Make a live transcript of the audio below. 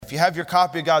if you have your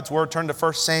copy of God's Word, turn to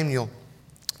 1 Samuel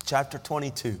chapter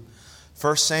 22.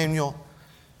 1 Samuel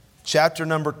chapter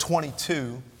number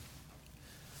 22,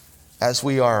 as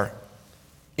we are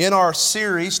in our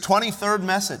series, 23rd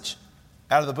message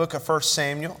out of the book of 1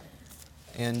 Samuel.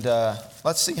 And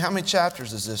let's see, how many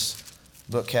chapters does this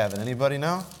book have? Anybody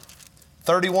know?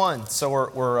 31.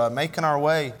 So we're making our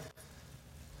way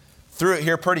through it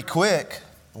here pretty quick.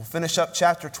 We'll finish up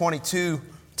chapter 22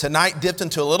 tonight. Dipped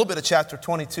into a little bit of chapter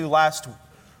 22 last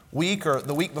week, or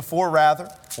the week before rather,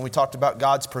 when we talked about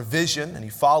God's provision,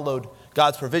 and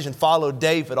God's provision followed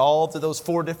David all to those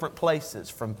 4 different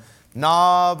places, from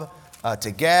Nob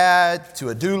to Gad, to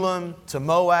Adullam, to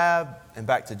Moab, and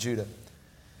back to Judah.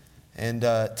 And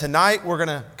tonight we're going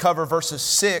to cover verses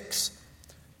 6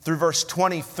 through verse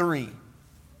 23.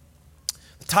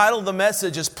 The title of the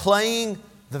message is Playing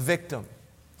the Victim.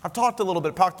 I've talked about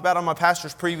it on my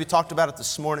pastor's preview, talked about it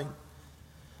this morning.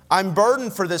 I'm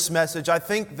burdened for this message. I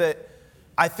think that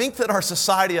our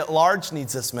society at large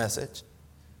needs this message.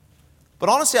 But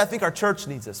honestly, I think our church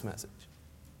needs this message.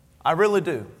 I really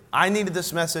do. I needed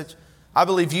this message. I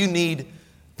believe you need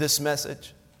this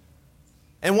message.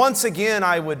 And once again,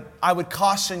 I would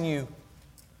caution you,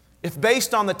 if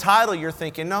based on the title you're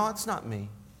thinking, no, it's not me.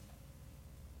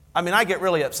 I mean, I get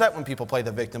really upset when people play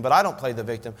the victim, but I don't play the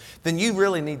victim. Then you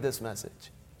really need this message.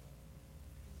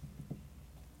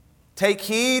 Take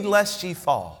heed lest ye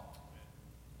fall.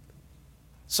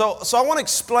 So I want to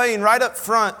explain right up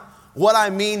front what I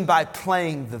mean by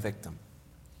playing the victim.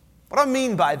 What I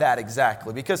mean by that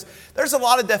exactly, because there's a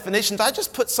lot of definitions. I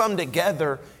just put some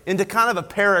together into kind of a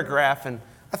paragraph, and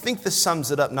I think this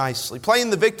sums it up nicely.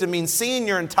 Playing the victim means seeing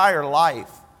your entire life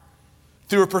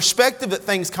through a perspective that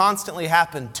things constantly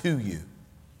happen to you.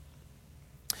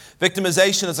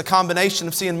 Victimization is a combination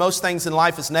of seeing most things in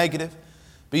life as negative,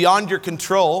 beyond your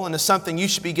control, and as something you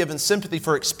should be given sympathy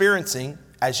for experiencing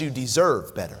as you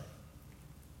deserve better.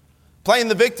 Playing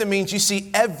the victim means you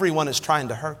see everyone is trying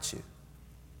to hurt you.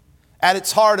 At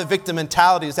its heart, a victim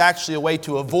mentality is actually a way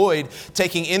to avoid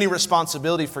taking any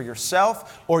responsibility for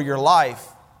yourself or your life.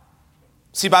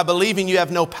 See, by believing you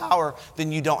have no power,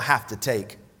 then you don't have to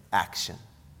take action.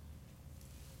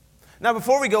 Now,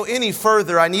 before we go any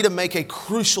further, I need to make a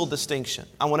crucial distinction.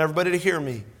 I want everybody to hear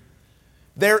me.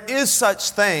 There is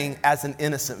such thing as an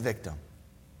innocent victim.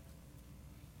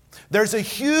 There's a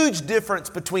huge difference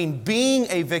between being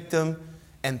a victim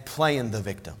and playing the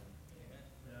victim.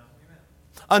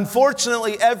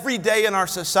 Unfortunately, every day in our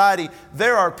society,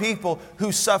 there are people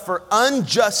who suffer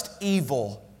unjust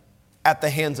evil at the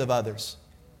hands of others.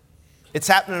 It's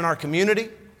happening in our community.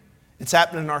 It's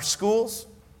happening in our schools.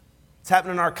 It's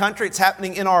happening in our country. It's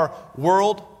happening in our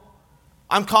world.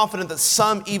 I'm confident that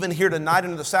some, even here tonight,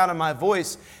 under the sound of my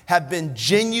voice, have been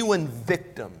genuine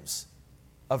victims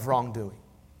of wrongdoing.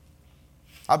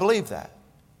 I believe that.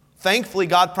 Thankfully,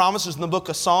 God promises in the book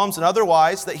of Psalms and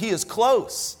otherwise that He is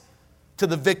close to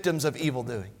the victims of evil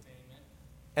doing.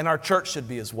 And our church should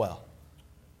be as well.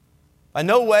 In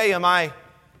no way am I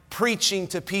preaching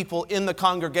to people in the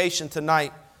congregation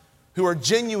tonight who are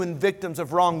genuine victims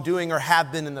of wrongdoing or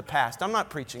have been in the past. I'm not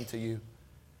preaching to you.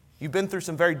 You've been through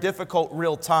some very difficult,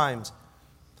 real times.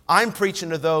 I'm preaching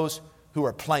to those who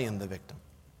are playing the victim,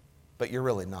 but you're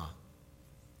really not.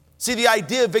 See, the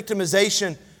idea of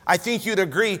victimization, I think you'd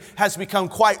agree, has become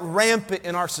quite rampant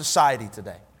in our society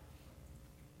today.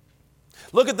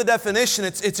 Look at the definition.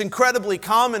 It's incredibly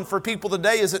common for people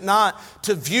today, is it not,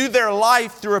 to view their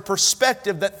life through a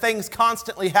perspective that things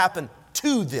constantly happen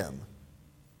to them.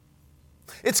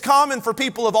 It's common for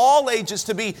people of all ages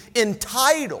to be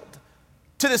entitled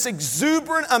to this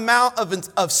exuberant amount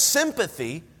of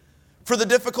sympathy for the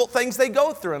difficult things they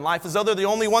go through in life, as though they're the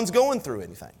only ones going through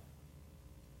anything.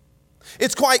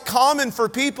 It's quite common for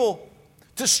people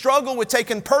to struggle with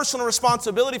taking personal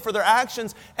responsibility for their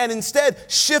actions and instead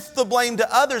shift the blame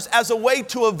to others as a way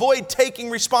to avoid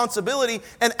taking responsibility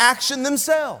and action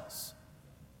themselves.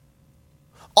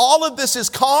 All of this is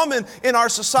common in our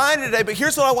society today, but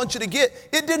here's what I want you to get.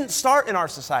 It didn't start in our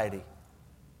society.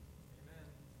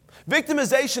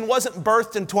 Victimization wasn't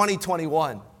birthed in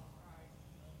 2021.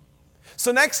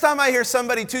 So next time I hear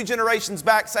somebody 2 generations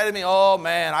back say to me, oh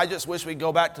man, I just wish we'd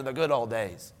go back to the good old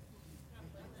days.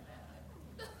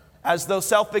 As though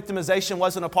self-victimization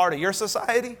wasn't a part of your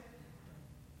society.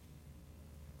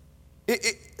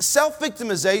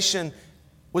 Self-victimization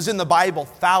was in the Bible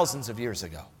thousands of years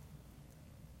ago.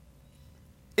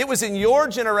 It was in your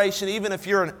generation, even if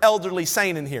you're an elderly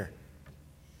saint in here.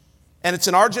 And it's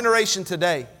in our generation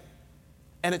today.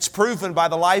 And it's proven by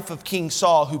the life of King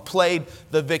Saul, who played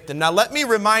the victim. Now let me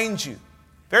remind you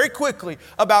very quickly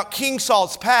about King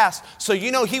Saul's past, so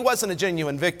you know he wasn't a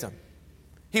genuine victim.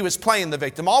 He was playing the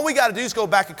victim. All we got to do is go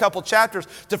back a couple chapters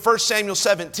to 1 Samuel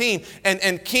 17,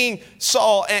 and King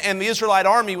Saul and the Israelite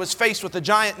army was faced with a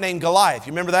giant named Goliath.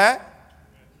 You remember that?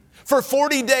 For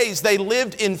 40 days they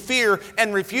lived in fear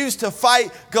and refused to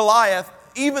fight Goliath,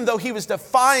 even though he was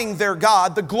defying their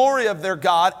God, the glory of their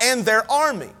God, and their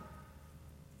army.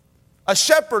 A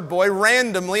shepherd boy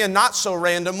randomly and not so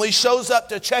randomly shows up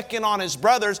to check in on his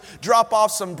brothers, drop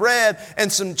off some bread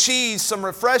and some cheese, some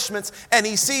refreshments, and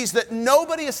he sees that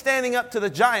nobody is standing up to the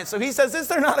giant. So he says, is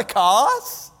there not a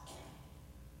cause?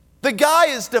 The guy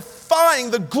is defying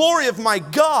the glory of my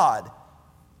God.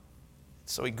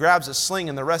 So he grabs a sling,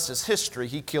 and the rest is history.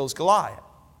 He kills Goliath.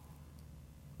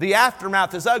 The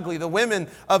aftermath is ugly. The women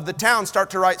of the town start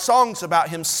to write songs about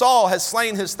him. Saul has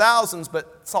slain his thousands,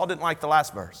 but Saul didn't like the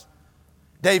last verse.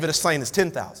 David has slain his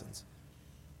 10,000s.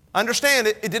 Understand,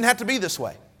 it didn't have to be this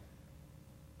way.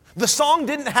 The song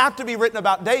didn't have to be written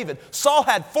about David. Saul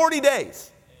had 40 days.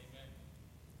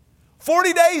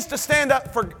 40 days to stand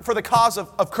up for the cause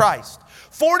of Christ.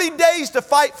 40 days to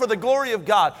fight for the glory of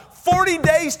God. 40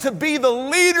 days to be the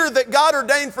leader that God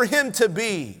ordained for him to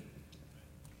be.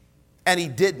 And he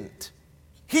didn't.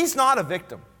 He's not a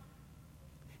victim.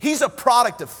 He's a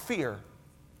product of fear.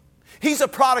 He's a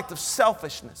product of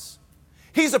selfishness.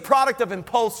 He's a product of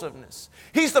impulsiveness.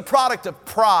 He's the product of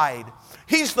pride.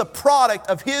 He's the product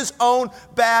of his own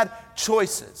bad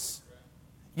choices.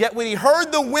 Yet when he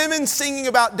heard the women singing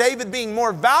about David being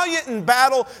more valiant in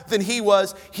battle than he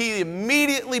was, he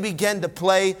immediately began to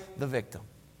play the victim.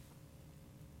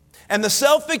 And the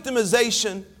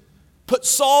self-victimization put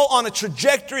Saul on a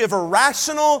trajectory of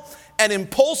irrational and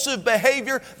impulsive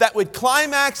behavior that would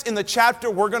climax in the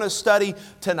chapter we're going to study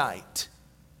tonight.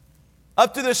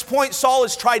 Up to this point, Saul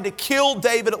has tried to kill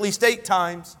David at least 8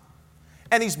 times,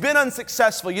 and he's been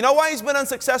unsuccessful. You know why he's been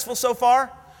unsuccessful so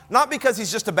far? Not because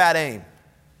he's just a bad aim.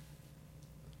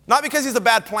 Not because he's a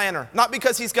bad planner. Not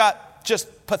because he's got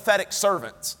just pathetic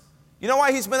servants. You know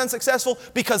why he's been unsuccessful?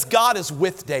 Because God is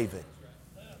with David.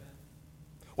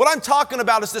 What I'm talking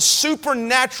about is the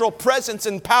supernatural presence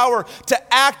and power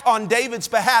to act on David's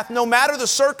behalf, no matter the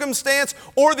circumstance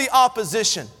or the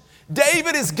opposition.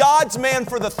 David is God's man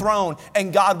for the throne,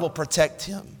 and God will protect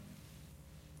him.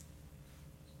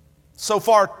 So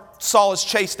far, Saul has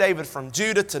chased David from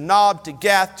Judah to Nob to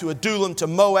Gath to Adullam to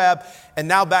Moab, and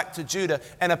now back to Judah.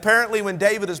 And apparently when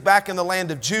David is back in the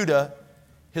land of Judah,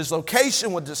 his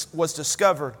location was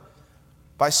discovered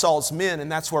by Saul's men, and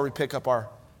that's where we pick up our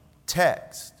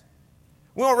text.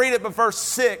 We won't read it, but verse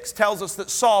 6 tells us that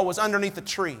Saul was underneath a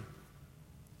tree.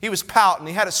 He was pouting.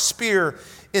 He had a spear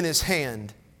in his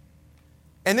hand.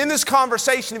 And in this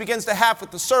conversation he begins to have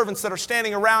with the servants that are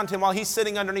standing around him while he's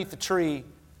sitting underneath the tree,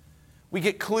 we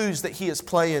get clues that he is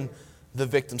playing the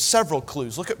victim. Several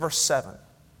clues. Look at verse 7.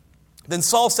 Then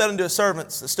Saul said unto his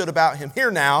servants that stood about him, hear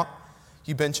now,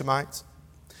 you Benjamites,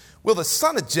 will the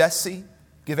son of Jesse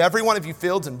give every one of you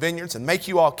fields and vineyards and make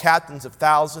you all captains of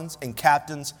thousands and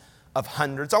captains of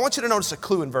hundreds? I want you to notice a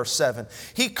clue in verse 7.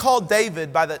 He called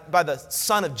David by the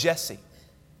son of Jesse.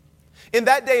 In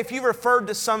that day, if you referred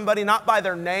to somebody not by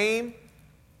their name,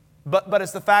 but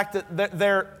as the fact that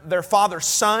their father's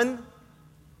son,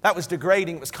 that was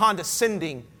degrading, it was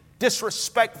condescending,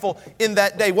 disrespectful in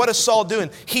that day. What is Saul doing?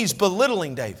 He's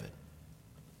belittling David.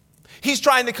 He's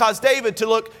trying to cause David to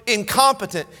look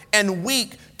incompetent and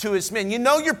weak to his men. You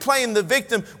know you're playing the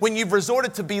victim when you've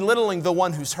resorted to belittling the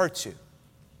one who's hurt you.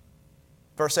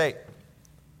 Verse 8.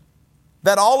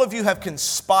 That all of you have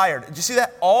conspired. Did you see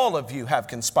that? All of you have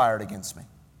conspired against me.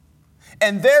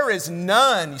 And there is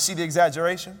none, you see the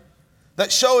exaggeration?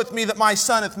 That showeth me that my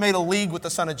son hath made a league with the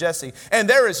son of Jesse. And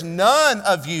there is none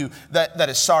of you that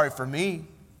is sorry for me.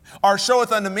 Or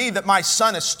showeth unto me that my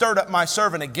son has stirred up my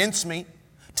servant against me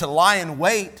to lie in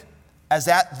wait as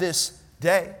at this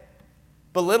day.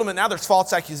 Belittlement, now there's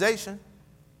false accusation.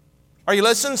 Are you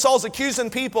listening? Saul's accusing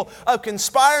people of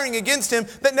conspiring against him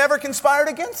that never conspired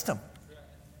against him.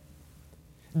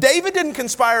 David didn't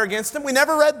conspire against him. We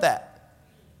never read that.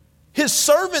 His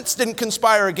servants didn't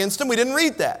conspire against him. We didn't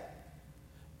read that.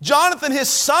 Jonathan, his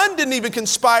son, didn't even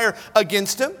conspire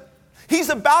against him. He's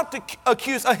about to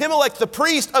accuse Ahimelech the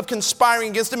priest of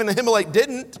conspiring against him, and Ahimelech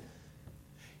didn't.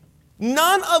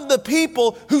 None of the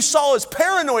people who Saul is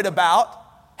paranoid about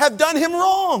have done him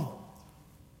wrong.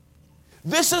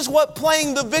 This is what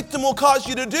playing the victim will cause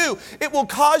you to do. It will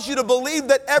cause you to believe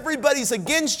that everybody's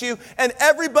against you and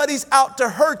everybody's out to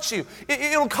hurt you.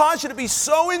 It'll cause you to be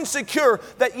so insecure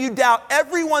that you doubt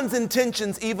everyone's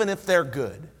intentions, even if they're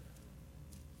good.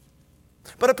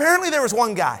 But apparently there was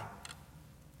one guy.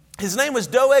 His name was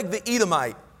Doeg the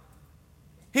Edomite.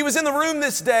 He was in the room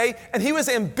this day, and he was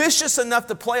ambitious enough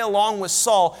to play along with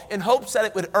Saul in hopes that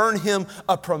it would earn him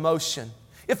a promotion.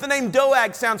 If the name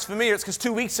Doeg sounds familiar, it's because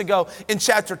 2 weeks ago in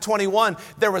chapter 21,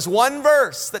 there was one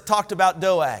verse that talked about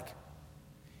Doeg.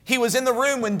 He was in the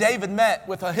room when David met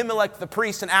with Ahimelech the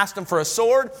priest and asked him for a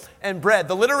sword and bread.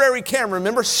 The literary camera,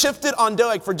 remember, shifted on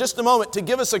Doeg for just a moment to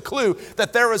give us a clue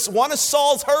that there was one of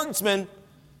Saul's herdsmen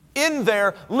in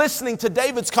there listening to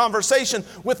David's conversation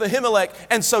with Ahimelech.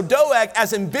 And so Doeg,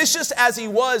 as ambitious as he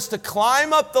was to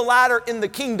climb up the ladder in the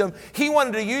kingdom, he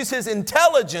wanted to use his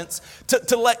intelligence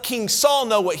to let King Saul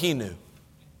know what he knew.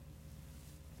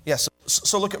 Yes,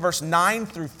 so look at verse 9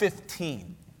 through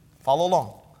 15. Follow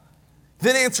along.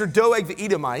 Then answered Doeg the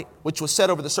Edomite, which was set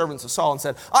over the servants of Saul, and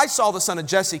said, I saw the son of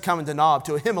Jesse coming to Nob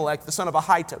to Ahimelech, the son of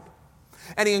Ahitub.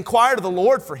 And he inquired of the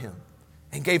Lord for him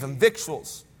and gave him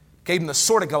victuals, gave him the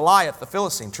sword of Goliath, the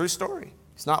Philistine. True story.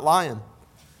 He's not lying.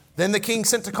 Then the king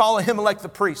sent to call Ahimelech the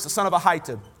priest, the son of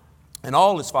Ahitub, and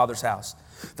all his father's house,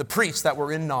 the priests that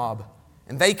were in Nob.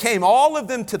 And they came, all of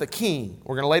them, to the king.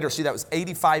 We're going to later see that was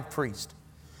 85 priests.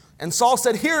 And Saul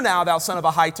said, Hear now, thou son of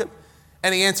Ahitub.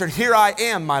 And he answered, Here I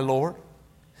am, my lord.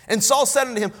 And Saul said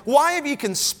unto him, Why have ye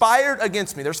conspired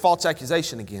against me? There's false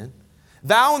accusation again.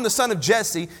 Thou and the son of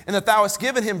Jesse, and that thou hast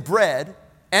given him bread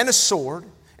and a sword,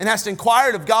 and hast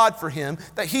inquired of God for him,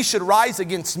 that he should rise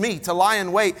against me to lie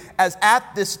in wait, as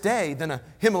at this day. Then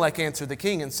Ahimelech answered the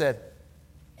king and said,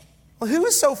 Well, who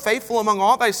is so faithful among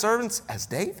all thy servants as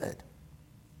David?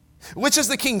 Which is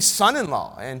the king's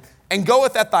son-in-law, and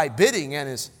goeth at thy bidding, and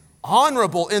is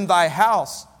honorable in thy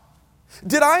house.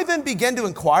 Did I then begin to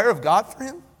inquire of God for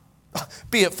him?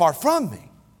 Be it far from me.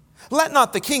 Let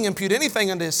not the king impute anything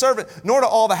unto his servant, nor to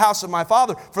all the house of my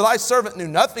father. For thy servant knew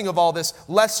nothing of all this,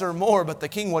 less or more, but the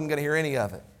king wasn't going to hear any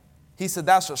of it. He said,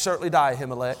 Thou shalt certainly die,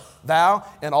 Ahimelech, thou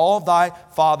and all of thy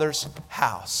father's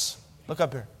house. Look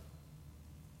up here.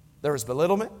 There was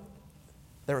belittlement,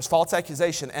 there was false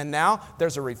accusation, and now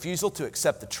there's a refusal to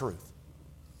accept the truth.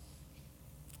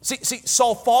 See,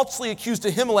 Saul falsely accused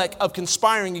Ahimelech of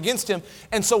conspiring against him.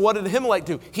 And so what did Ahimelech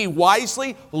do? He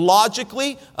wisely,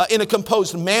 logically, in a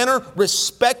composed manner,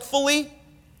 respectfully,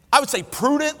 I would say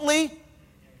prudently,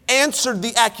 answered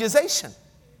the accusation.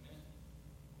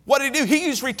 What did he do? He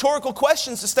used rhetorical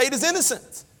questions to state his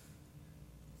innocence.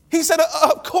 He said,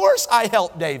 Of course I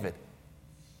helped David.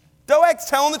 Doeg's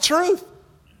telling the truth.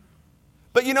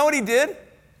 But you know what he did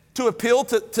to appeal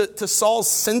to Saul's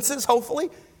senses,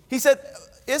 hopefully? He said,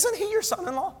 Isn't he your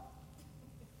son-in-law?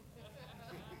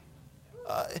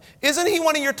 Isn't he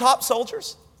one of your top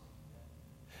soldiers?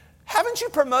 Haven't you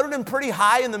promoted him pretty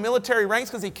high in the military ranks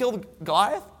because he killed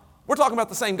Goliath? We're talking about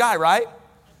the same guy, right?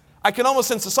 I can almost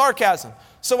sense the sarcasm.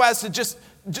 So as to just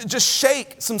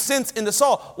shake some sense into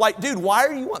Saul. Like, dude, why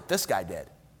do you want this guy dead?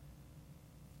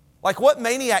 Like, what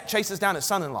maniac chases down his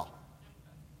son-in-law?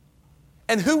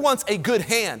 And who wants a good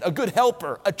hand, a good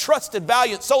helper, a trusted,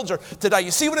 valiant soldier to die?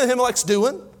 You see what Ahimelech's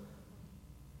doing?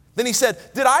 Then he said,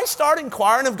 Did I start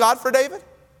inquiring of God for David?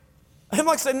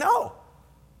 Ahimelech said, No.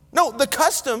 No, the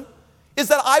custom is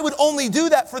that I would only do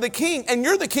that for the king. And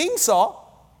you're the king, Saul.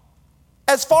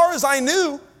 As far as I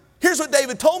knew, here's what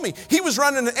David told me. He was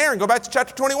running an errand. Go back to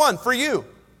chapter 21, for you.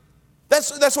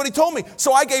 That's what he told me.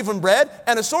 So I gave him bread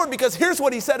and a sword because here's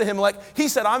what he said to Ahimelech. He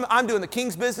said, I'm doing the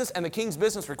king's business, and the king's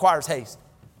business requires haste.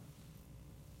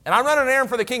 And I'm running an errand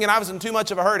for the king, and I was in too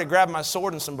much of a hurry to grab my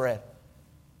sword and some bread.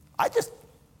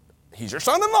 He's your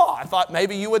son-in-law. I thought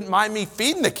maybe you wouldn't mind me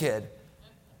feeding the kid.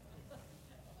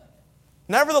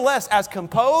 Nevertheless, as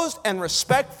composed and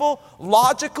respectful,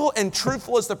 logical and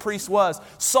truthful as the priest was,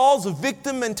 Saul's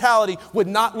victim mentality would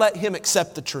not let him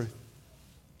accept the truth.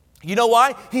 You know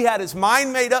why? He had his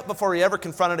mind made up before he ever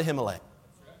confronted Ahimelech.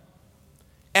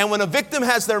 And when a victim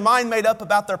has their mind made up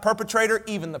about their perpetrator,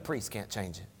 even the priest can't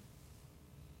change it.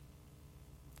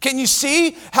 Can you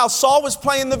see how Saul was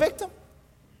playing the victim?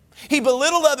 He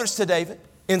belittled others to David,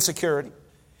 insecurity.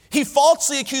 He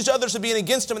falsely accused others of being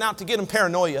against him and out to get him,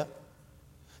 paranoia.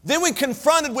 Then when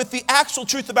confronted with the actual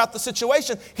truth about the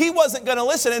situation, he wasn't going to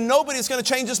listen, and nobody's going to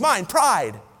change his mind,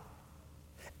 pride.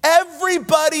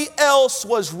 Everybody else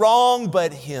was wrong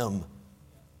but him.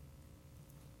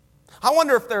 I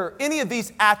wonder if there are any of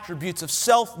these attributes of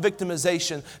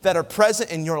self-victimization that are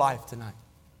present in your life tonight.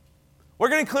 We're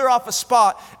going to clear off a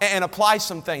spot and apply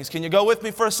some things. Can you go with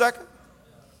me for a second?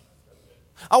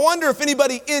 I wonder if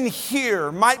anybody in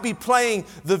here might be playing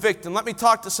the victim. Let me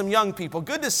talk to some young people.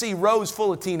 Good to see rows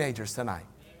full of teenagers tonight.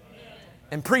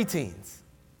 And preteens.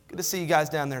 Good to see you guys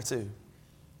down there too.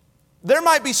 There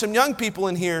might be some young people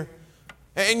in here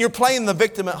and you're playing the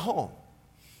victim at home.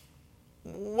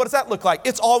 What does that look like?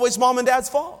 It's always mom and dad's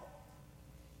fault.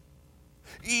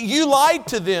 You lied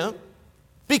to them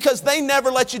because they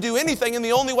never let you do anything, and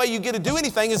the only way you get to do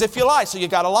anything is if you lie, so you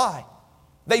got to lie.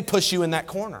 They push you in that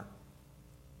corner.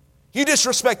 You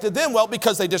disrespected them, well,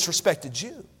 because they disrespected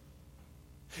you.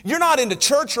 You're not into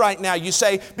church right now, you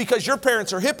say, because your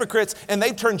parents are hypocrites and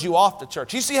they've turned you off to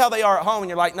church. You see how they are at home and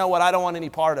you're like, no, what? I don't want any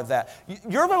part of that.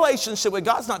 Your relationship with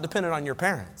God's not dependent on your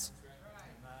parents.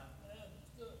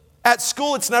 At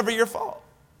school, it's never your fault.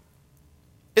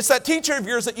 It's that teacher of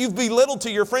yours that you've belittled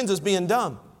to your friends as being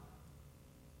dumb.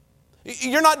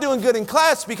 You're not doing good in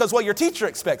class because, well, your teacher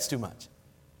expects too much.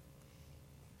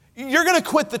 You're going to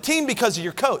quit the team because of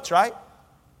your coach, right?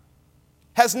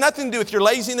 Has nothing to do with your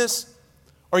laziness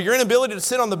or your inability to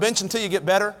sit on the bench until you get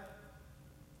better.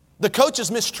 The coach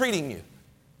is mistreating you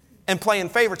and playing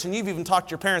favorites, and you've even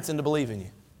talked your parents into believing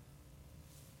you.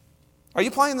 Are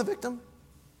you playing the victim?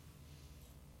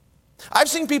 I've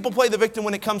seen people play the victim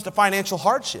when it comes to financial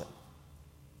hardship.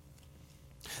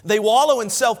 They wallow in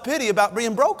self-pity about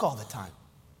being broke all the time.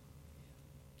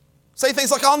 Say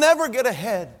things like, I'll never get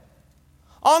ahead.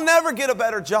 I'll never get a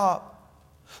better job.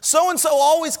 So-and-so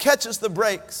always catches the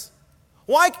breaks.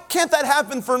 Why can't that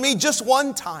happen for me just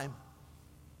one time?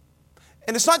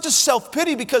 And it's not just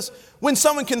self-pity, because when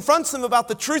someone confronts them about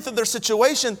the truth of their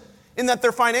situation, in that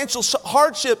their financial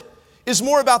hardship is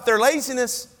more about their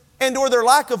laziness and or their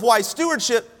lack of wise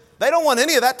stewardship, they don't want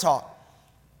any of that talk.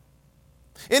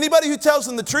 Anybody who tells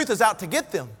them the truth is out to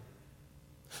get them.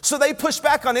 So they push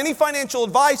back on any financial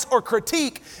advice or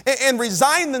critique and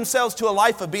resign themselves to a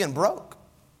life of being broke.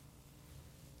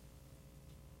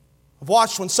 I've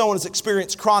watched when someone has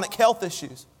experienced chronic health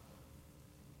issues.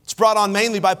 It's brought on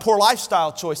mainly by poor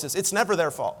lifestyle choices. It's never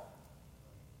their fault.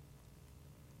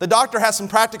 The doctor has some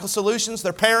practical solutions.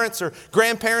 Their parents or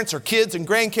grandparents or kids and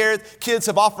grandkids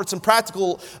have offered some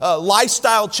practical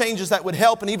lifestyle changes that would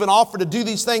help, and even offer to do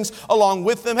these things along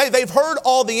with them. Hey, they've heard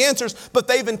all the answers, but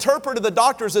they've interpreted the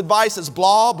doctor's advice as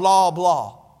blah, blah,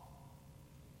 blah.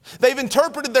 They've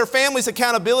interpreted their family's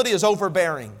accountability as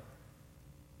overbearing.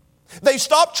 They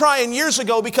stopped trying years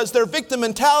ago because their victim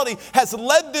mentality has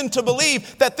led them to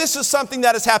believe that this is something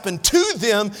that has happened to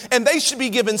them and they should be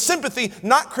given sympathy,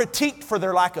 not critiqued for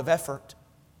their lack of effort.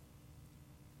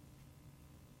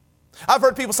 I've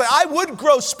heard people say, I would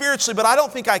grow spiritually, but I don't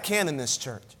think I can in this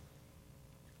church.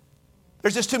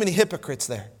 There's just too many hypocrites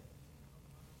there.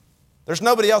 There's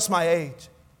nobody else my age.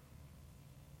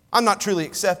 I'm not truly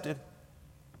accepted.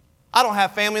 I don't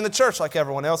have family in the church like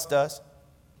everyone else does.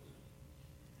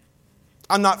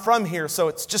 I'm not from here, so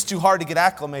it's just too hard to get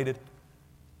acclimated.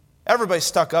 Everybody's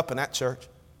stuck up in that church.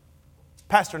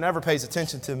 Pastor never pays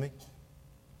attention to me.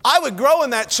 I would grow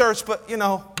in that church, but,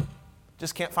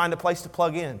 just can't find a place to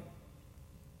plug in.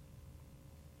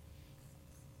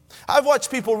 I've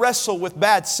watched people wrestle with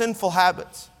bad, sinful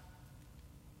habits.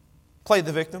 Play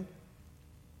the victim.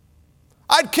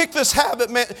 I'd kick this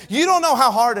habit, man. You don't know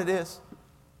how hard it is.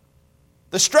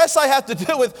 The stress I have to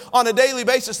deal with on a daily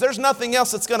basis, there's nothing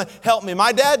else that's going to help me.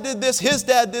 My dad did this, his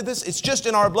dad did this. It's just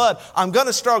in our blood. I'm going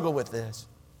to struggle with this.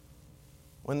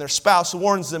 When their spouse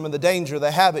warns them of the danger of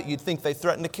the habit, you'd think they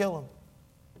threaten to kill them.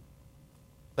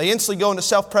 They instantly go into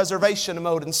self-preservation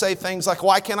mode and say things like,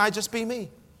 why can't I just be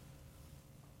me?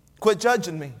 Quit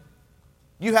judging me.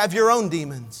 You have your own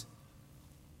demons.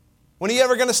 When are you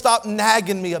ever going to stop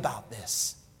nagging me about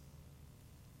this?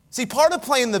 See, part of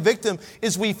playing the victim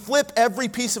is we flip every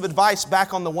piece of advice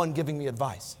back on the one giving me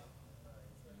advice.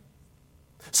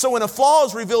 So when a flaw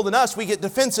is revealed in us, we get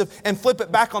defensive and flip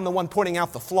it back on the one pointing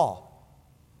out the flaw.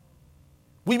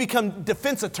 We become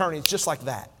defense attorneys just like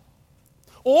that.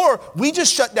 Or we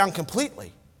just shut down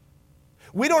completely.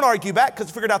 We don't argue back because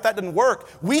we figured out that didn't work.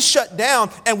 We shut down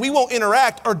and we won't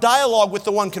interact or dialogue with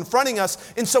the one confronting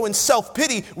us. And so in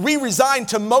self-pity, we resign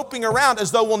to moping around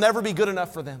as though we'll never be good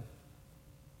enough for them.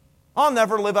 I'll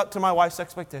never live up to my wife's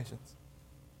expectations.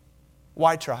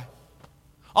 Why try?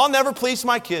 I'll never please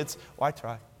my kids. Why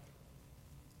try?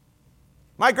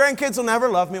 My grandkids will never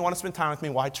love me, want to spend time with me.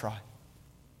 Why try?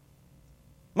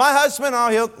 My husband,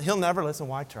 he'll never listen.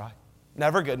 Why try?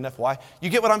 Never good enough. Why? You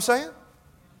get what I'm saying?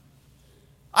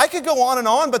 I could go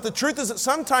on, but the truth is that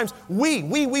sometimes we,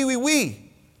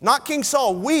 not King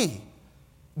Saul, we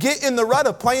get in the rut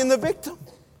of playing the victim.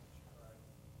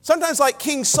 Sometimes like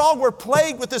King Saul, we're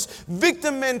plagued with this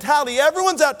victim mentality.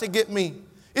 Everyone's out to get me.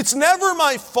 It's never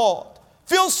my fault.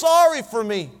 Feel sorry for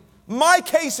me. My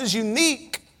case is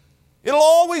unique. It'll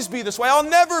always be this way. I'll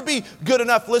never be good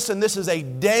enough. Listen, this is a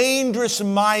dangerous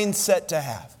mindset to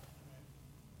have.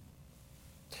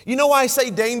 You know why I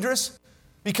say dangerous?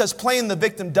 Because playing the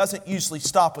victim doesn't usually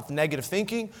stop with negative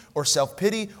thinking or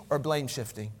self-pity or blame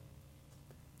shifting.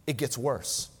 It gets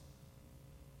worse.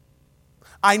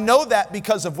 I know that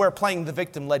because of where playing the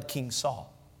victim led King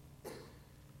Saul.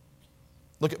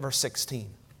 Look at verse 16.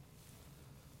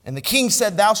 And the king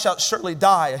said, Thou shalt surely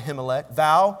die, Ahimelech,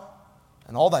 thou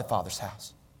and all thy father's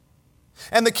house.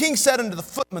 And the king said unto the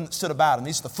footmen that stood about him,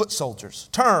 these are the foot soldiers,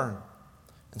 Turn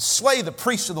and slay the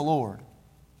priests of the Lord,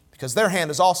 because their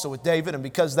hand is also with David, and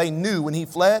because they knew when he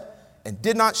fled and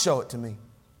did not show it to me.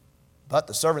 But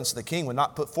the servants of the king would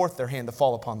not put forth their hand to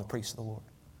fall upon the priests of the Lord.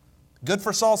 Good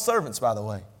for Saul's servants, by the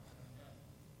way.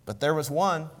 But there was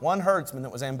one herdsman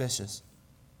that was ambitious.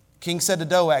 King said to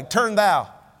Doeg, Turn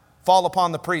thou, fall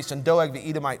upon the priest. And Doeg the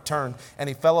Edomite turned, and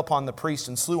he fell upon the priest,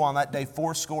 and slew on that day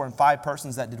fourscore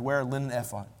persons that did wear a linen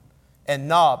ephod. And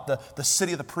Nob, the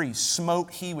city of the priests,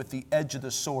 smote he with the edge of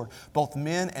the sword, both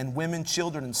men and women,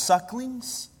 children and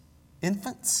sucklings,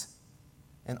 infants,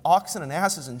 and oxen and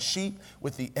asses and sheep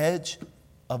with the edge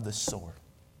of the sword.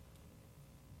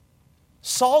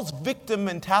 Saul's victim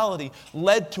mentality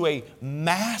led to a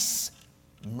mass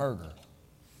murder.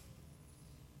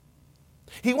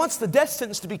 He wants the death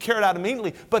sentence to be carried out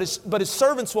immediately, but his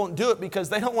servants won't do it because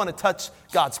they don't want to touch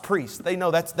God's priest. They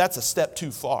know that's a step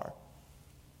too far.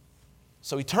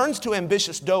 So he turns to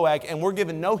ambitious Doeg, and we're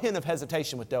given no hint of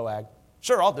hesitation with Doeg.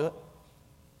 Sure, I'll do it.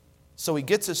 So he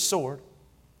gets his sword,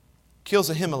 kills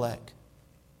Ahimelech,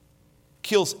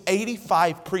 kills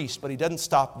 85 priests, but he doesn't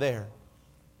stop there.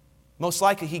 Most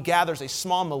likely he gathers a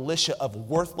small militia of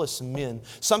worthless men,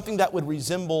 something that would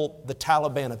resemble the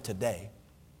Taliban of today,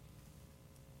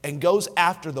 and goes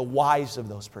after the wives of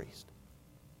those priests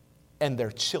and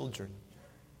their children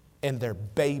and their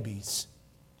babies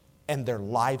and their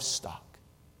livestock.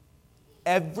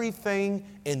 Everything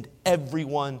and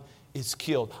everyone is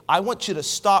killed. I want you to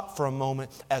stop for a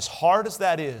moment, as hard as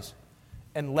that is,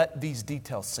 and let these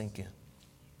details sink in.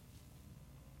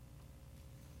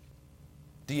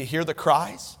 Do you hear the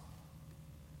cries?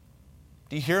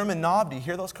 Do you hear them in Nob? Do you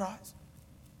hear those cries?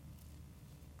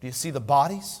 Do you see the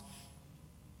bodies?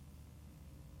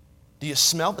 Do you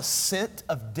smell the scent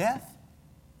of death?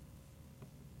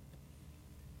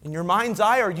 In your mind's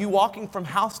eye, are you walking from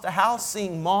house to house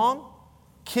seeing mom,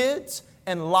 kids,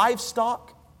 and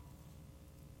livestock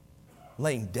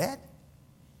laying dead?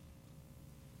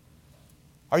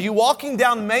 Are you walking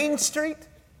down Main Street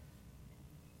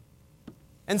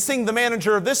and seeing the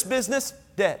manager of this business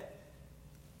dead?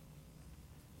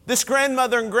 This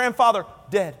grandmother and grandfather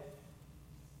dead?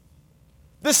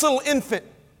 This little infant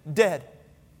dead?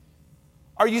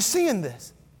 Are you seeing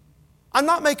this? I'm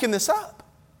not making this up.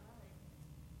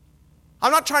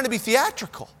 I'm not trying to be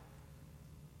theatrical.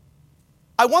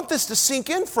 I want this to sink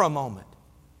in for a moment.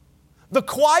 The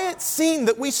quiet scene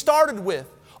that we started with,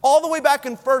 all the way back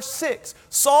in verse 6,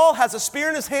 Saul has a spear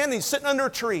in his hand and he's sitting under a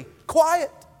tree.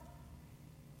 Quiet.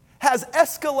 Has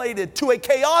escalated to a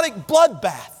chaotic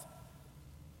bloodbath.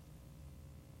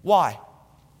 Why?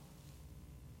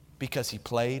 Because he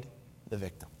played the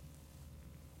victim.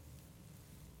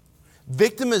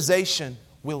 Victimization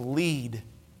will lead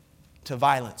to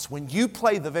violence. When you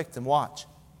play the victim, watch,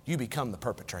 you become the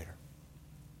perpetrator.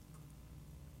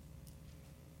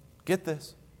 Get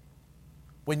this.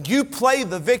 When you play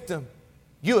the victim,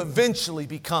 you eventually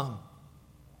become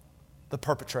the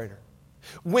perpetrator.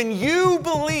 When you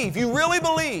believe, you really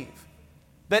believe,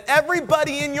 that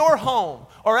everybody in your home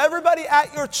or everybody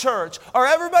at your church or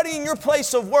everybody in your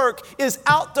place of work is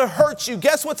out to hurt you,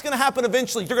 guess what's going to happen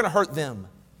eventually? You're going to hurt them.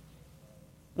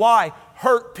 Why?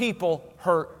 Hurt people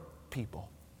hurt people.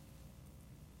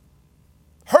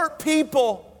 Hurt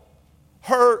people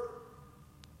hurt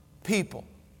people.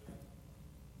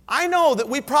 I know that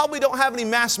we probably don't have any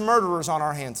mass murderers on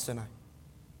our hands tonight.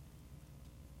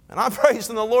 And I'm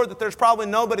praising the Lord that there's probably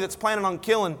nobody that's planning on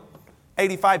killing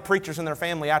 85 preachers and their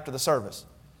family after the service.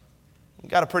 We've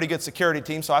got a pretty good security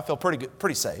team, so I feel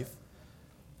pretty safe.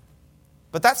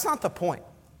 But that's not the point.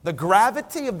 The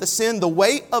gravity of the sin, the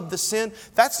weight of the sin,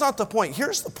 that's not the point.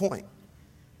 Here's the point.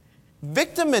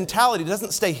 Victim mentality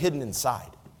doesn't stay hidden inside.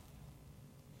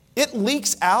 It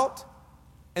leaks out,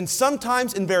 and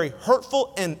sometimes in very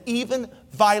hurtful and even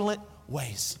violent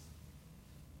ways.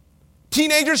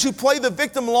 Teenagers who play the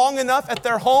victim long enough at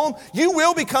their home, you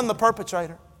will become the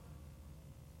perpetrator.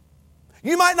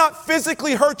 You might not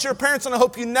physically hurt your parents, and I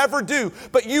hope you never do,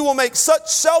 but you will make such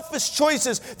selfish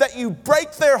choices that you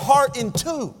break their heart in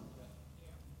two.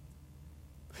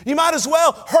 You might as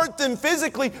well hurt them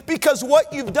physically because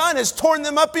what you've done has torn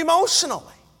them up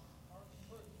emotionally.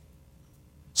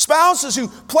 Spouses who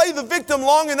play the victim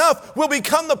long enough will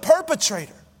become the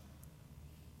perpetrator.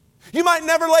 You might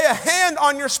never lay a hand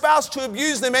on your spouse to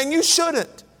abuse them, and you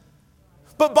shouldn't.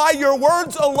 but by your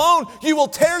words alone, you will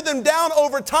tear them down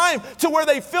over time to where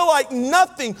they feel like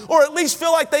nothing, or at least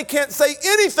feel like they can't say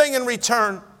anything in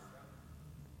return.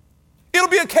 It'll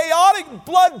be a chaotic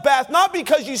bloodbath, not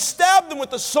because you stabbed them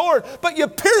with a sword, but you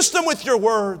pierced them with your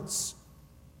words.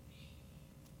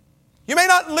 You may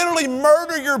not literally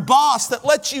murder your boss that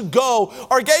let you go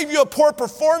or gave you a poor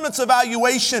performance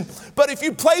evaluation, but if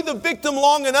you play the victim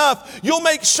long enough, you'll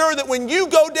make sure that when you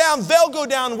go down, they'll go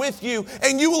down with you,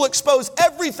 and you will expose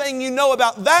everything you know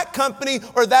about that company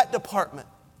or that department.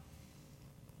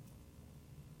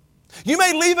 You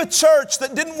may leave a church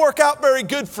that didn't work out very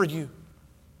good for you,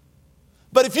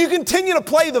 but if you continue to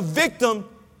play the victim,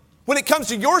 when it comes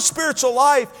to your spiritual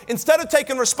life, instead of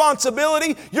taking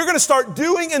responsibility, you're going to start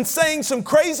doing and saying some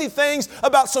crazy things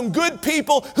about some good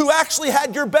people who actually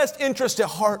had your best interest at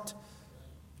heart.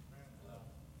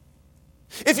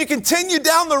 If you continue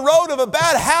down the road of a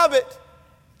bad habit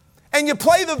and you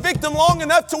play the victim long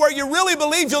enough to where you really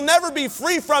believe you'll never be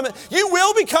free from it, you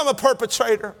will become a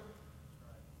perpetrator.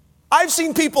 I've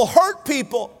seen people hurt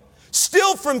people,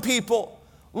 steal from people,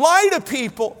 lie to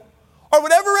people, or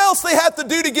whatever else they have to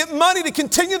do to get money to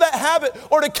continue that habit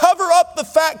or to cover up the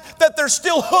fact that they're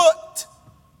still hooked.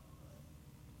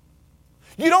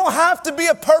 You don't have to be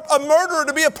a murderer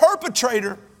to be a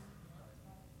perpetrator.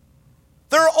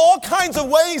 There are all kinds of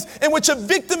ways in which a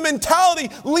victim mentality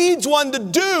leads one to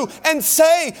do and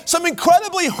say some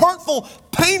incredibly hurtful,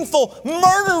 painful,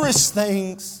 murderous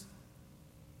things.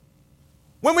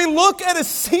 When we look at a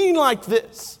scene like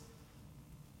this,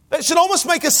 that should almost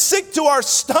make us sick to our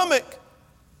stomach.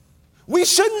 We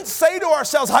shouldn't say to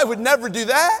ourselves, I would never do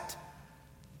that.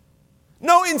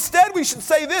 No, instead we should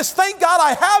say this, thank God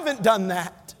I haven't done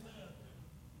that.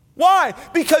 Why?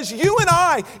 Because you and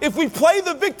I, if we play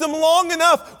the victim long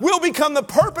enough, we'll become the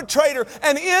perpetrator.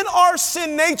 And in our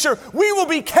sin nature, we will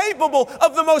be capable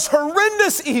of the most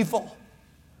horrendous evil.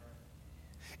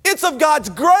 It's of God's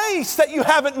grace that you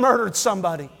haven't murdered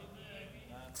somebody.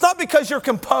 It's not because you're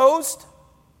composed.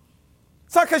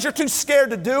 It's not because you're too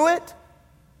scared to do it.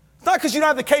 It's not because you don't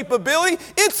have the capability.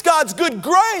 It's God's good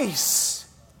grace.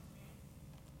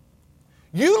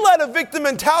 You let a victim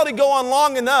mentality go on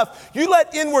long enough. You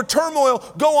let inward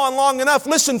turmoil go on long enough.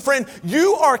 Listen, friend,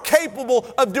 you are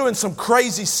capable of doing some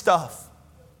crazy stuff.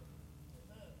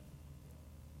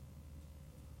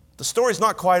 The story's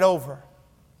not quite over.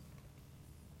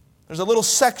 There's a little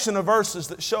section of verses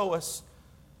that show us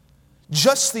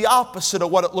just the opposite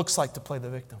of what it looks like to play the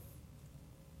victim.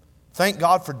 Thank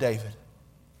God for David.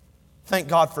 Thank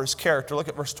God for his character. Look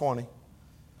at verse 20.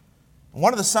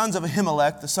 One of the sons of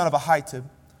Ahimelech, the son of Ahitub,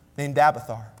 named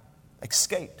Abiathar,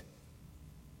 escaped.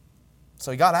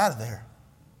 So he got out of there.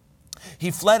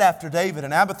 He fled after David,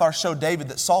 and Abiathar showed David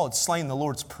that Saul had slain the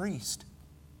Lord's priest.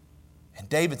 And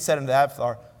David said unto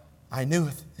Abiathar, I knew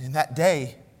in that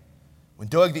day, when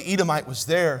Doeg the Edomite was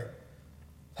there,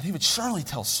 that he would surely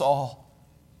tell Saul,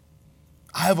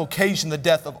 I have occasioned the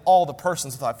death of all the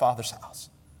persons of thy father's house.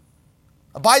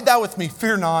 Abide thou with me,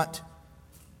 fear not.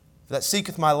 That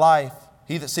seeketh my life,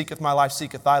 he that seeketh my life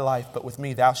seeketh thy life, but with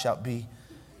me thou shalt be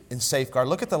in safeguard.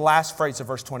 Look at the last phrase of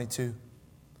verse 22.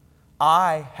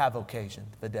 I have occasioned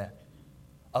the death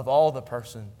of all the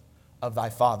persons of thy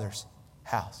father's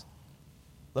house.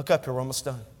 Look up here, we're almost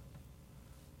done.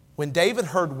 When David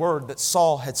heard word that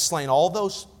Saul had slain all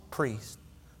those priests,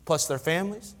 plus their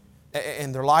families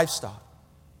and their livestock,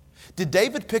 did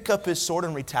David pick up his sword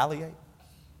and retaliate?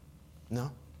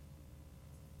 No.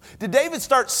 Did David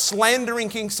start slandering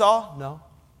King Saul? No.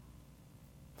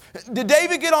 Did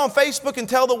David get on Facebook and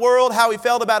tell the world how he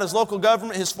felt about his local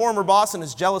government, his former boss, and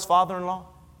his jealous father-in-law?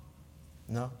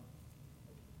 No.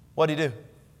 What did he do?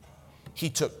 He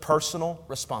took personal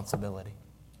responsibility.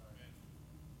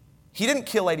 He didn't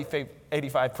kill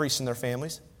 85 priests and their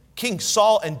families. King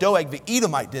Saul and Doeg the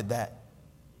Edomite did that.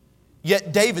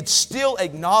 Yet David still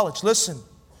acknowledged, listen,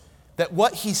 that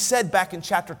what he said back in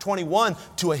chapter 21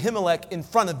 to Ahimelech in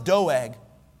front of Doeg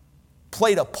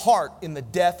played a part in the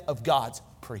death of God's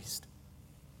priest.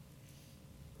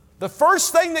 The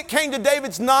first thing that came to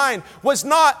David's mind was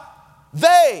not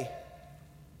they,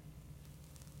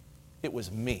 it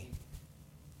was me.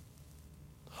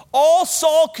 All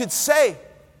Saul could say,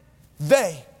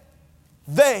 they're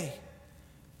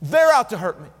out to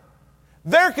hurt me.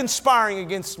 They're conspiring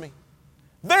against me.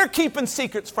 They're keeping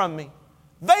secrets from me.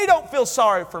 They don't feel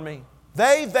sorry for me.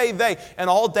 They. And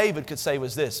all David could say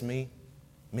was this, me.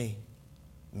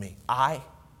 I.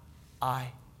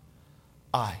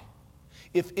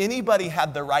 If anybody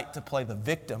had the right to play the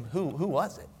victim, who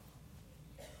was it?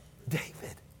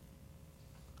 David.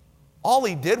 All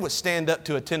he did was stand up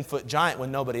to a 10-foot giant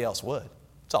when nobody else would.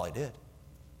 That's all he did.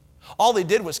 All he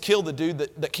did was kill the dude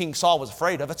that King Saul was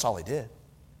afraid of. That's all he did.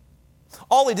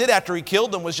 All he did after he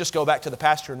killed them was just go back to the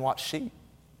pasture and watch sheep.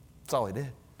 That's all he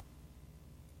did.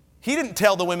 He didn't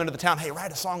tell the women of the town, hey,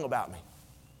 write a song about me.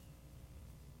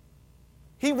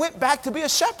 He went back to be a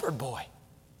shepherd boy.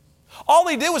 All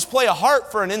he did was play a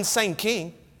harp for an insane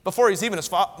king before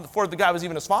the guy was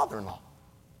even his father-in-law.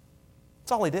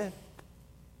 That's all he did.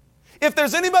 If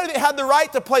there's anybody that had the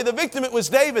right to play the victim, it was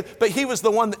David, but he was the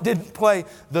one that didn't play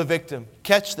the victim.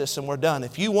 Catch this and we're done.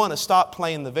 If you want to stop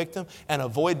playing the victim and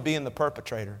avoid being the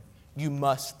perpetrator, you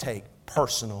must take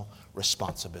personal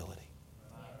responsibility.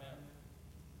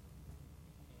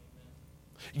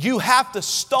 You have to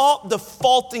stop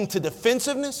defaulting to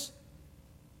defensiveness,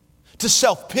 to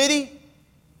self-pity,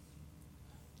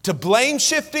 to blame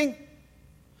shifting,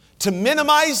 to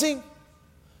minimizing,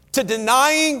 to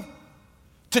denying,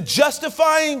 to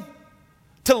justifying,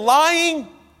 to lying,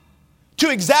 to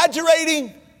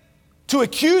exaggerating, to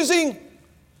accusing,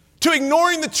 to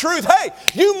ignoring the truth. Hey,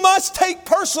 you must take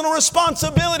personal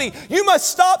responsibility. You must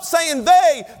stop saying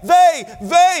they,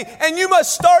 and you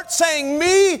must start saying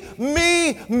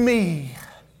me.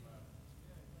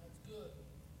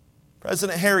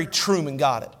 President Harry Truman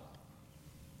got it.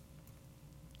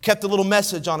 Kept a little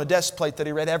message on a desk plate that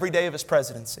he read every day of his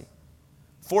presidency.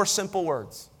 4 simple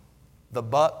words. The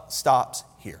buck stops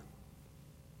here.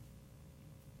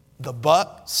 The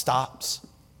buck stops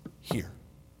here.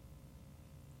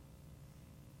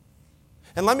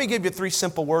 And let me give you 3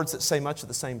 simple words that say much of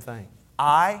the same thing.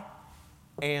 I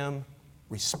am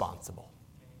responsible.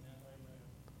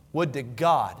 Would to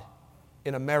God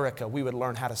in America we would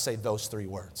learn how to say those 3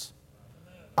 words.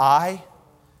 I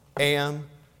am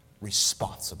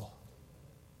responsible.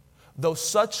 Though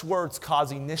such words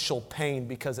cause initial pain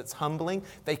because it's humbling,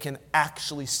 they can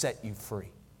actually set you free.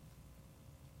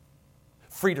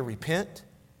 Free to repent,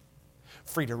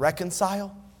 free to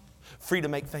reconcile, free to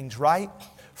make things right,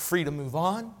 free to move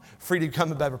on, free to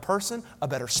become a better person, a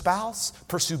better spouse,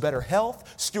 pursue better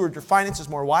health, steward your finances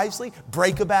more wisely,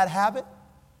 break a bad habit.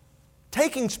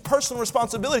 Taking personal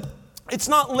responsibility, it's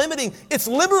not limiting, it's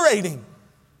liberating.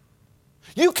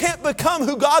 You can't become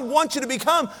who God wants you to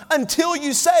become until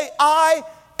you say, I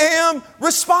am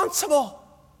responsible.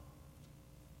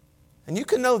 And you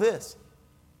can know this.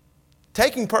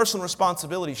 Taking personal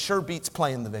responsibility sure beats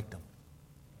playing the victim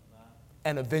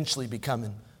and eventually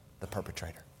becoming the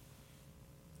perpetrator.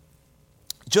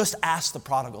 Just ask the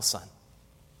prodigal son.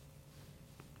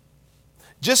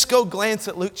 Just go glance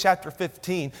at Luke chapter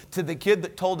 15 to the kid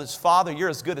that told his father, you're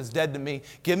as good as dead to me.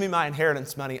 Give me my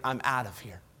inheritance money. I'm out of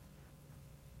here.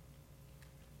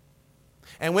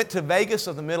 And went to Vegas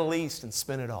or the Middle East and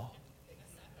spent it all.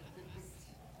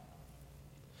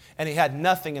 And he had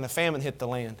nothing and a famine hit the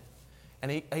land.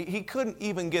 And he couldn't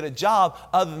even get a job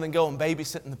other than go and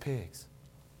babysitting the pigs.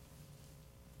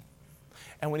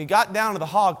 And when he got down to the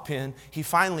hog pen, he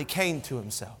finally came to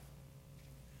himself.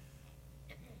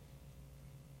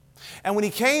 And when he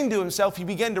came to himself, he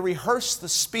began to rehearse the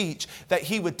speech that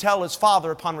he would tell his father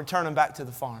upon returning back to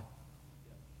the farm.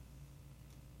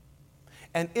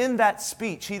 And in that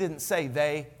speech, he didn't say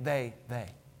they.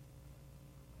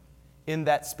 In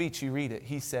that speech, you read it,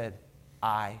 he said,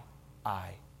 I.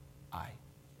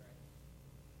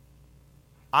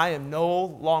 I am no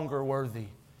longer worthy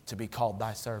to be called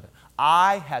thy servant.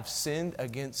 I have sinned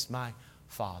against my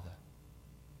Father.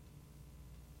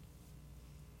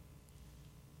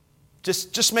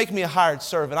 Just make me a hired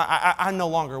servant. I'm no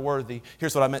longer worthy.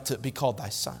 Here's what I meant to be called thy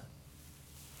son.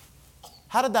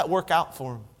 How did that work out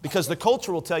for him? Because the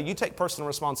culture will tell you, you take personal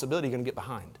responsibility, you're going to get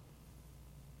behind.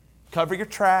 Cover your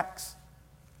tracks.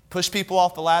 Push people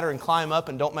off the ladder and climb up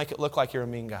and don't make it look like you're a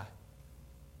mean guy.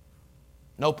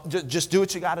 Nope, just do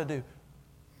what you got to do.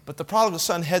 But the prodigal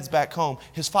son heads back home.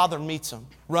 His father meets him,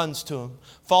 runs to him,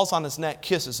 falls on his neck,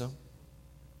 kisses him.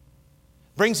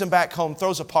 Brings him back home,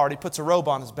 throws a party, puts a robe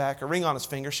on his back, a ring on his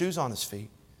finger, shoes on his feet.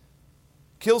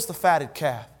 Kills the fatted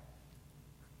calf.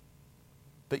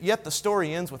 But yet the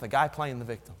story ends with a guy playing the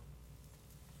victim.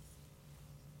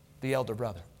 The elder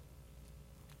brother.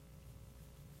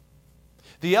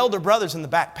 The elder brother's in the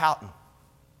back pouting.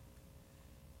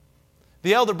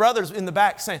 The elder brother's in the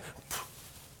back saying,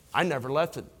 I never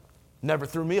left it. Never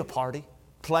threw me a party.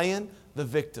 Playing the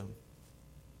victim.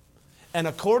 And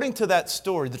according to that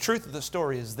story, the truth of the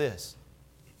story is this.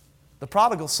 The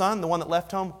prodigal son, the one that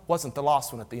left home, wasn't the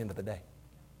lost one at the end of the day.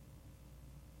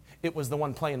 It was the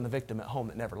one playing the victim at home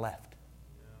that never left.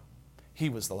 He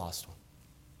was the lost one.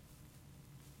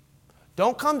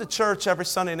 Don't come to church every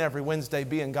Sunday and every Wednesday,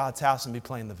 be in God's house and be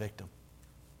playing the victim.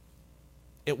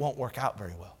 It won't work out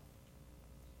very well.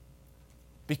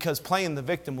 Because playing the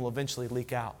victim will eventually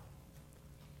leak out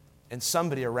and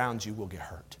somebody around you will get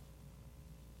hurt.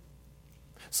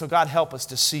 So God, help us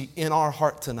to see in our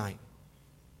heart tonight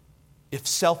if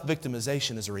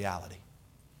self-victimization is a reality.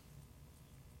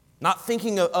 Not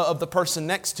thinking of the person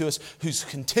next to us who's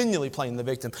continually playing the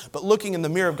victim, but looking in the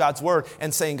mirror of God's Word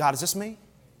and saying, God, is this me?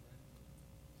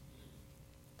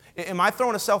 Am I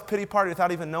throwing a self-pity party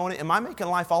without even knowing it? Am I making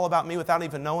life all about me without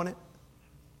even knowing it?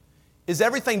 Is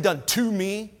everything done to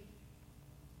me?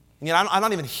 And yet I'm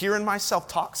not even hearing myself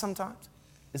talk sometimes.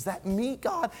 Is that me,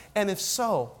 God? And if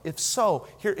so,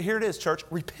 here it is, church.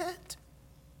 Repent.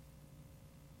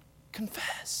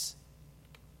 Confess.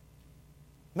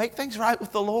 Make things right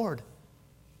with the Lord.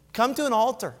 Come to an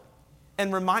altar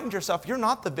and remind yourself you're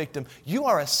not the victim. You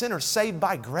are a sinner saved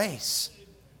by grace.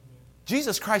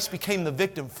 Jesus Christ became the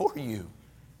victim for you.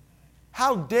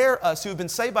 How dare us who have been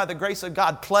saved by the grace of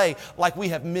God play like we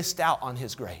have missed out on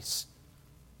His grace?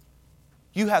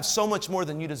 You have so much more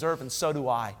than you deserve, and so do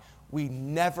I. We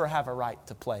never have a right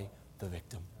to play the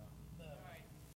victim.